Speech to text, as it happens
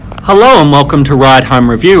Hello and welcome to Ride Home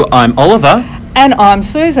Review. I'm Oliver. And I'm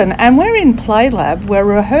Susan, and we're in Playlab where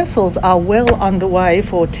rehearsals are well underway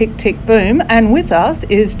for Tick Tick Boom, and with us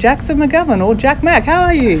is Jackson McGovern, or Jack Mac. How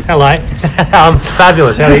are you? Hello. I'm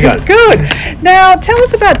fabulous. How are you guys? Good. Now, tell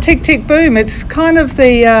us about Tick Tick Boom. It's kind of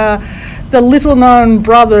the little-known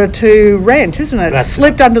brother to Rent, isn't it? That's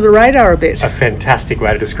slipped under the radar a bit. A fantastic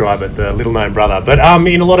way to describe it, the little-known brother. But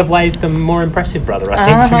in a lot of ways, the more impressive brother, I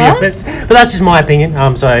think, to be honest. But that's just my opinion.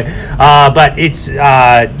 But it's,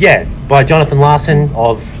 by Jonathan Larson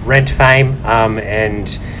of Rent fame, and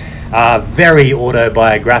very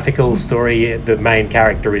autobiographical story. The main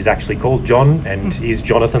character is actually called John and is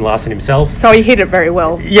Jonathan Larson himself. So he hit it very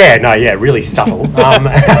well. Really subtle.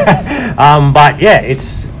 But yeah,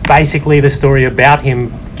 it's basically the story about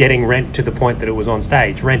him getting Rent to the point that it was on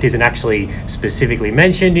stage. Rent isn't actually specifically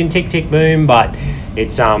mentioned in Tick Tick Boom, but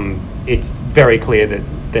it's very clear that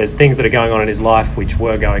there's things that are going on in his life which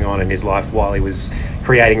were going on in his life while he was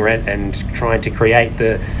creating Rent and trying to create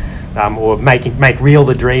make real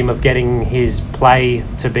the dream of getting his play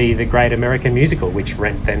to be the great American musical, which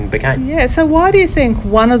Rent then became. Yeah, so why do you think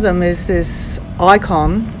one of them is this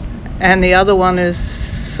icon and the other one is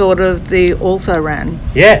sort of the also-ran?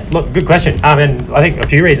 Yeah, look, good question. And I think a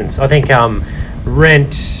few reasons. I think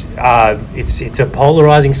Rent, it's a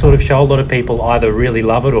polarising sort of show. A lot of people either really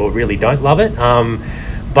love it or really don't love it.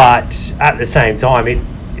 But at the same time,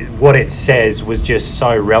 what it says was just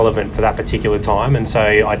so relevant for that particular time, and so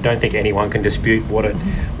I don't think anyone can dispute what it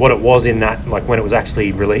was in that, like when it was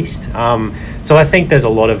actually released. So I think there's a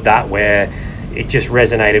lot of that where it just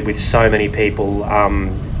resonated with so many people,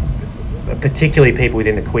 particularly people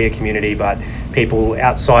within the queer community, but people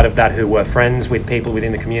outside of that who were friends with people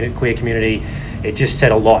within the queer community. It just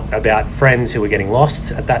said a lot about friends who were getting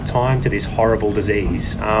lost at that time to this horrible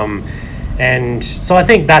disease. And so I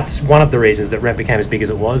think that's one of the reasons that Rent became as big as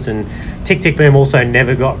it was. And Tick Tick Boom also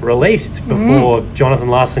never got released before Jonathan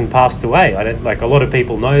Larson passed away. A lot of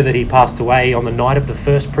people know that he passed away on the night of the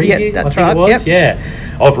first preview, that's I think right. it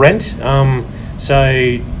was, of Rent.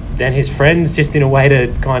 So then his friends, just in a way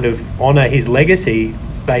to kind of honour his legacy,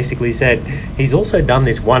 basically said he's also done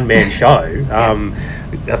this one-man show,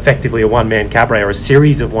 effectively a one-man cabaret or a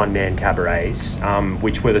series of one-man cabarets,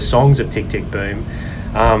 which were the songs of Tick Tick Boom.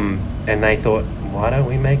 And they thought, why don't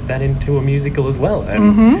we make that into a musical as well?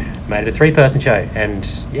 And made it a 3-person show. And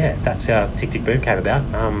yeah, that's how Tick Tick Boom came about.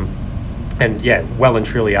 And yeah, well and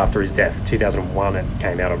truly after his death, 2001, it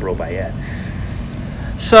came out on Broadway, yeah.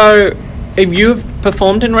 So, you've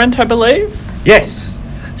performed in Rent, I believe? It's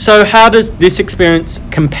So how does this experience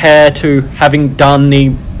compare to having done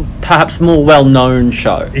the perhaps more well-known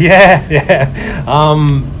show?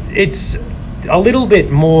 It's a little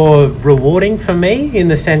bit more rewarding for me in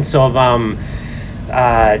the sense of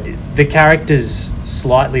the character's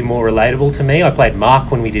slightly more relatable to me. I played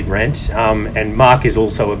Mark when we did Rent, and Mark is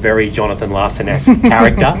also a very Jonathan Larson-esque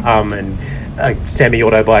character, and a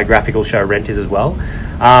semi-autobiographical show Rent is as well.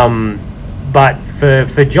 But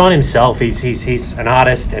for John himself, he's an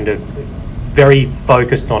artist and very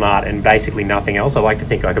focused on art and basically nothing else. I like to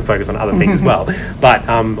think I can focus on other things as well, but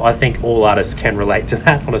I think all artists can relate to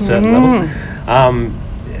that on a certain level.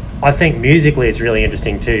 I think musically it's really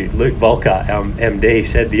interesting too. Luke Volker, MD,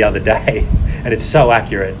 said the other day, and it's so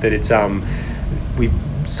accurate, that it's we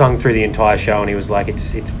sung through the entire show and he was like,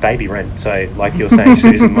 it's baby Rent. So like you're saying,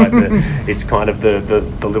 Susan, like it's kind of the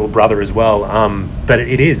little brother as well. But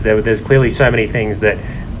it is, there's clearly so many things that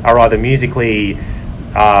are either musically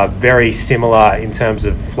very similar in terms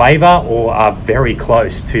of flavour or are very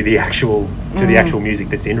close to the actual music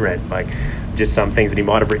that's in Rent. Like just some things that he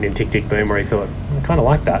might have written in Tick Tick Boom where he thought, I kind of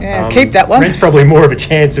like that. Yeah, keep that one. Rent's probably more of a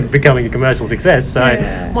chance of becoming a commercial success, so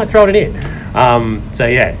I might throw it in.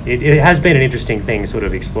 It has been an interesting thing, sort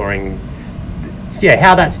of exploring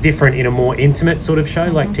how that's different in a more intimate sort of show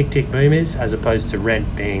like Tick Tick Boom is, as opposed to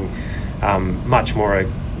Rent being much more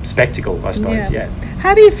a spectacle, I suppose.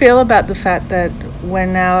 How do you feel about the fact that we're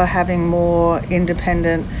now having more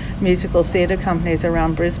independent musical theatre companies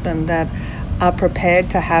around Brisbane that are prepared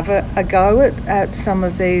to have a go at some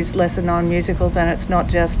of these lesser known musicals, and it's not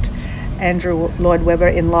just Andrew Lloyd Webber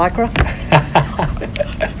in Lycra?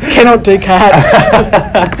 Cannot do Cats.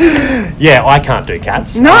 I can't do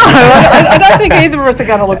Cats. No, I don't think either of us are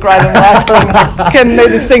going to look great in Lycra. Can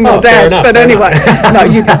neither sing nor dance, but anyway. No,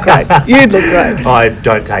 you'd look great. You'd look great. I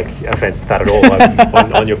don't take offence to that at all.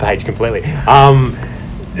 I'm on your page completely.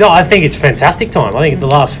 No, I think it's a fantastic time. I think the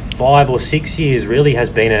last 5 or 6 years really has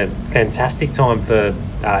been a fantastic time for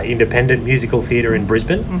independent musical theatre in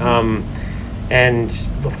Brisbane. And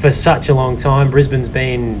for such a long time, Brisbane's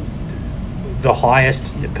been the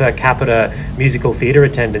highest per capita musical theatre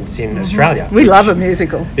attendance in Australia. We love a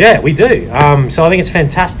musical. Yeah, we do. So I think it's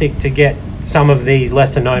fantastic to get some of these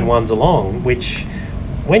lesser known ones along, which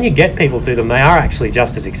when you get people to them, they are actually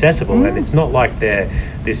just as accessible, and it's not like they're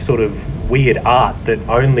this sort of weird art that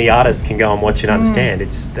only artists can go and watch and understand.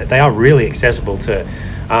 It's that they are really accessible to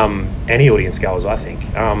any audience goers, I think.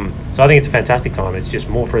 So I think it's a fantastic time. It's just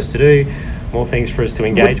more for us to do, more things for us to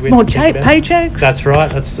engage with. More paychecks. That's right.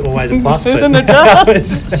 That's always a plus. Isn't it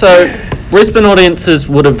just? So Brisbane audiences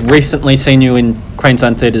would have recently seen you in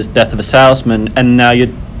Queensland Theatre's Death of a Salesman, and now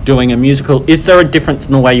you're doing a musical. Is there a difference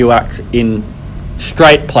in the way you act in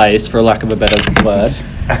straight plays, for lack of a better word,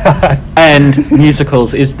 and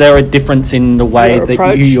musicals? Is there a difference in the way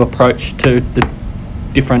that you approach to the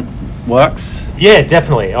different works? Yeah,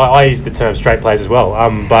 definitely. I use the term straight plays as well.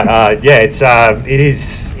 But yeah, it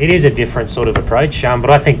is a different sort of approach.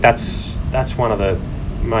 But I think that's one of the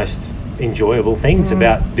most enjoyable things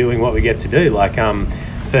about doing what we get to do. Like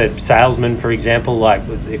for Salesman, for example, like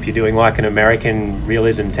if you're doing like an American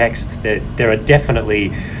realism text, there are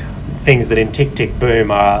definitely things that in Tick Tick Boom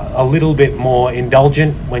are a little bit more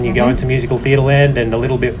indulgent when you go into musical theatre land, and a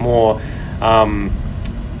little bit more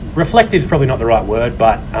reflective is probably not the right word,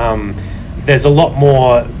 but there's a lot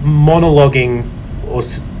more monologuing or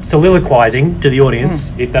soliloquizing to the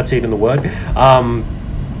audience, if that's even the word,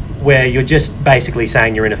 where you're just basically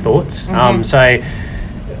saying your inner thoughts. So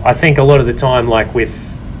I think a lot of the time, like with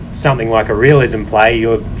something like a realism play,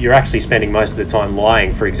 you're actually spending most of the time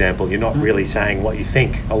lying, for example. You're not really saying what you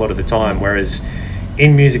think a lot of the time, whereas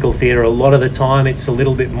in musical theatre, a lot of the time it's a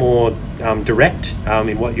little bit more direct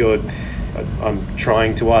in what I'm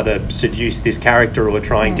trying to either seduce this character or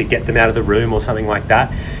trying to get them out of the room or something like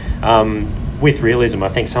that. With realism, I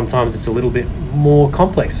think sometimes it's a little bit more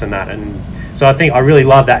complex than that, and so I think I really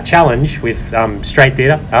love that challenge with straight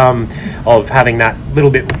theatre of having that a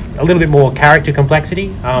little bit more character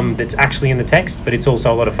complexity that's actually in the text, but it's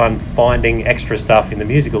also a lot of fun finding extra stuff in the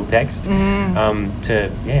musical text to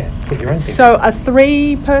put your own thing. So a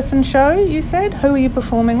 3-person show, you said? Who are you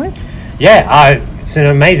performing with? Yeah, it's an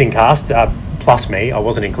amazing cast. Plus me, I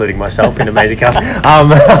wasn't including myself in amazing cast.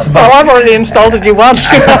 But I've already insulted you once.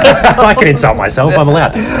 I can insult myself, I'm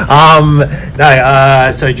allowed.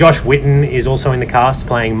 So Josh Whitten is also in the cast,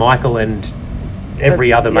 playing Michael and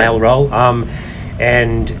every other male role.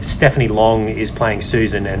 And Stephanie Long is playing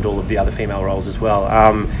Susan and all of the other female roles as well.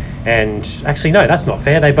 And actually, no, that's not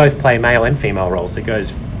fair. They both play male and female roles. It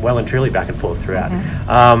goes well and truly back and forth throughout.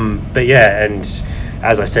 But yeah, and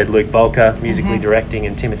as I said, Luke Volker musically directing,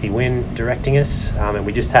 and Timothy Wynn directing us. And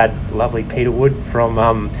we just had lovely Peter Wood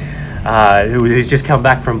from who's just come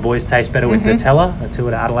back from Boys Taste Better with Nutella, a tour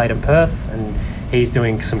to Adelaide and Perth, and he's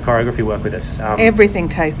doing some choreography work with us. Everything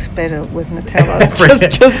tastes better with Nutella.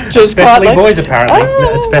 just especially quietly. Boys, apparently.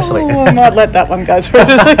 Especially. I might let that one go through to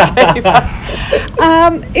the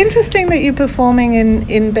Interesting that you're performing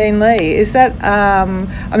in Beenleigh. Is that? I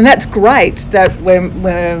mean, that's great that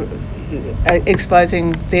we're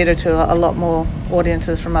exposing theatre to a lot more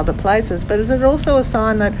audiences from other places, but is it also a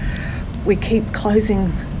sign that we keep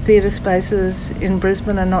closing theatre spaces in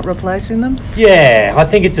Brisbane and not replacing them? Yeah, I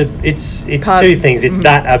think it's two things. It's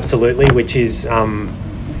that absolutely, which is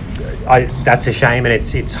that's a shame, and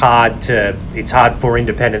it's hard for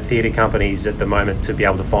independent theatre companies at the moment to be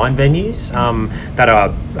able to find venues that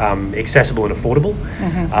are accessible and affordable.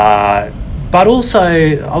 But also,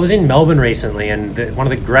 I was in Melbourne recently, and one of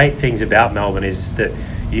the great things about Melbourne is that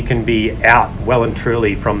you can be out well and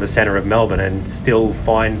truly from the centre of Melbourne and still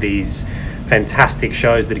find these fantastic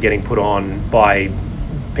shows that are getting put on by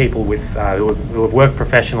people with who have worked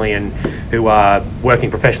professionally and who are working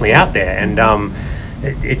professionally out there. And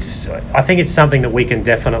I think it's something that we can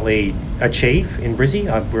definitely achieve in Brizzy.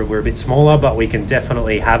 We're a bit smaller, but we can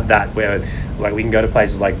definitely have that where, like, we can go to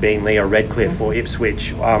places like Beenleigh or Redcliffe or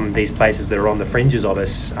Ipswich, these places that are on the fringes of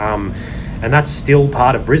us, and that's still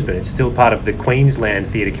part of Brisbane. It's still part of the Queensland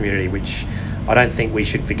theatre community, which I don't think we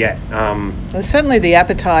should forget. There's certainly the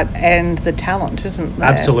appetite and the talent, isn't there?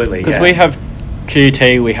 Absolutely, because we have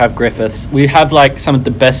QUT, we have Griffiths, we have like some of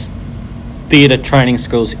the best theatre training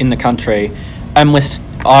schools in the country. And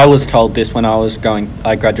I was told this when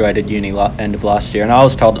I graduated uni end of last year, and I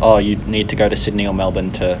was told, you need to go to Sydney or Melbourne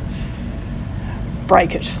to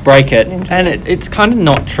break it. And it's kind of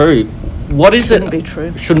not true. What is Shouldn't be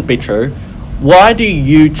true. Shouldn't be true. Why do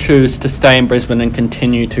you choose to stay in Brisbane and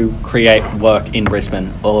continue to create work in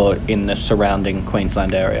Brisbane or in the surrounding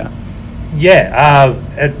Queensland area? Yeah,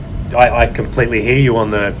 I completely hear you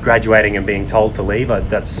on the graduating and being told to leave.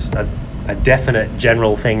 That's a definite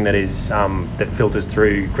general thing that is that filters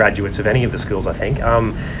through graduates of any of the schools, I think.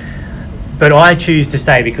 but I choose to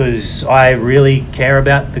stay because I really care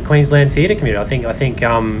about the Queensland theatre community. I think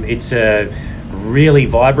it's a really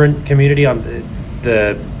vibrant community.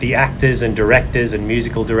 The actors and directors and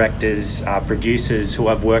musical directors, producers who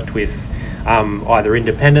I've worked with either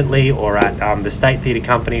independently or at the State Theatre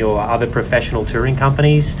Company or other professional touring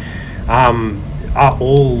companies are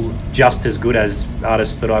all just as good as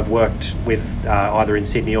artists that I've worked with either in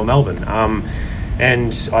Sydney or Melbourne.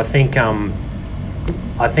 And I think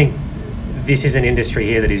this is an industry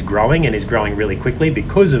here that is growing and is growing really quickly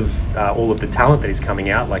because of all of the talent that is coming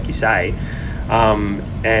out, like you say. I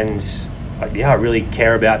really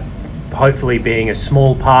care about hopefully being a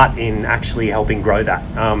small part in actually helping grow that.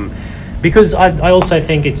 Because I also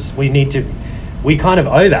think we kind of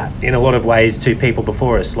owe that in a lot of ways to people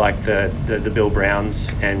before us, like the Bill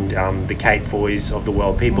Browns and the Kate Foys of the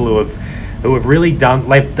world, people who have really done,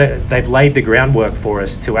 they've laid the groundwork for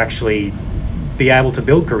us to actually be able to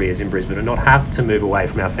build careers in Brisbane and not have to move away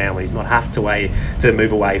from our families, not have to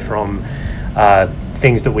move away from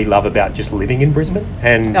things that we love about just living in Brisbane.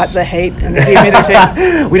 And Like the heat and the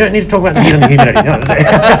humidity. we don't need to talk about the heat and the humidity. No,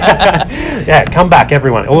 yeah, come back,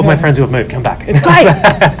 everyone. All of my friends who have moved, come back. It's great.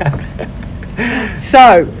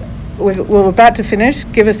 So, we're about to finish.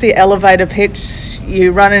 Give us the elevator pitch.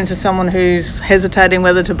 You run into someone who's hesitating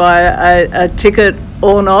whether to buy a ticket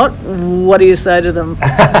or not. What do you say to them?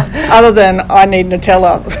 Other than, I need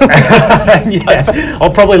Nutella. Yeah, I'll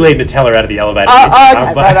probably leave Nutella out of the elevator.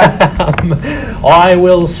 I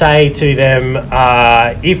will say to them,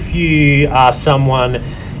 if you are someone...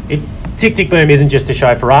 Tick Tick Boom isn't just a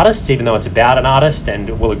show for artists, even though it's about an artist and,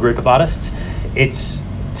 a group of artists. It's,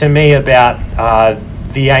 to me, about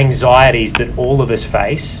the anxieties that all of us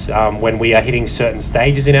face when we are hitting certain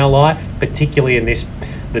stages in our life, particularly in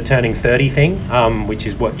the turning 30 thing, which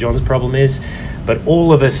is what John's problem is. But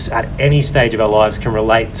all of us at any stage of our lives can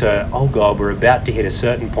relate to, oh God, we're about to hit a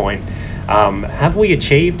certain point. Have we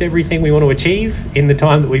achieved everything we want to achieve in the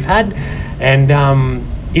time that we've had? And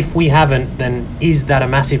if we haven't, then is that a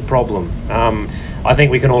massive problem? I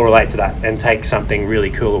think we can all relate to that and take something really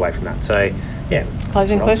cool away from that. So, yeah.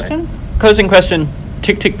 Closing question? Closing question.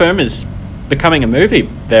 Tick Tick Boom is becoming a movie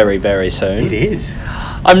very, very soon. It is.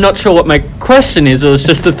 I'm not sure what my question is. It was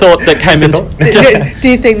just a thought that came into... Do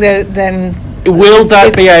you think that then... Will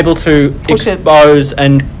that be able to Push it. expose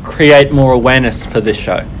and create more awareness for this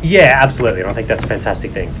show? Yeah, absolutely. And I think that's a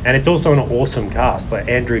fantastic thing. And it's also an awesome cast. Like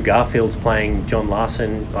Andrew Garfield's playing John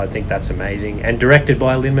Larson. I think that's amazing. And directed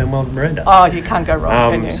by Lin-Manuel Miranda. Oh, you can't go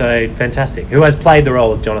wrong, can you? So fantastic. Who has played the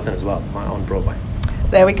role of Jonathan as well on Broadway.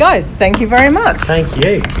 There we go. Thank you very much. Thank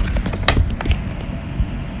you.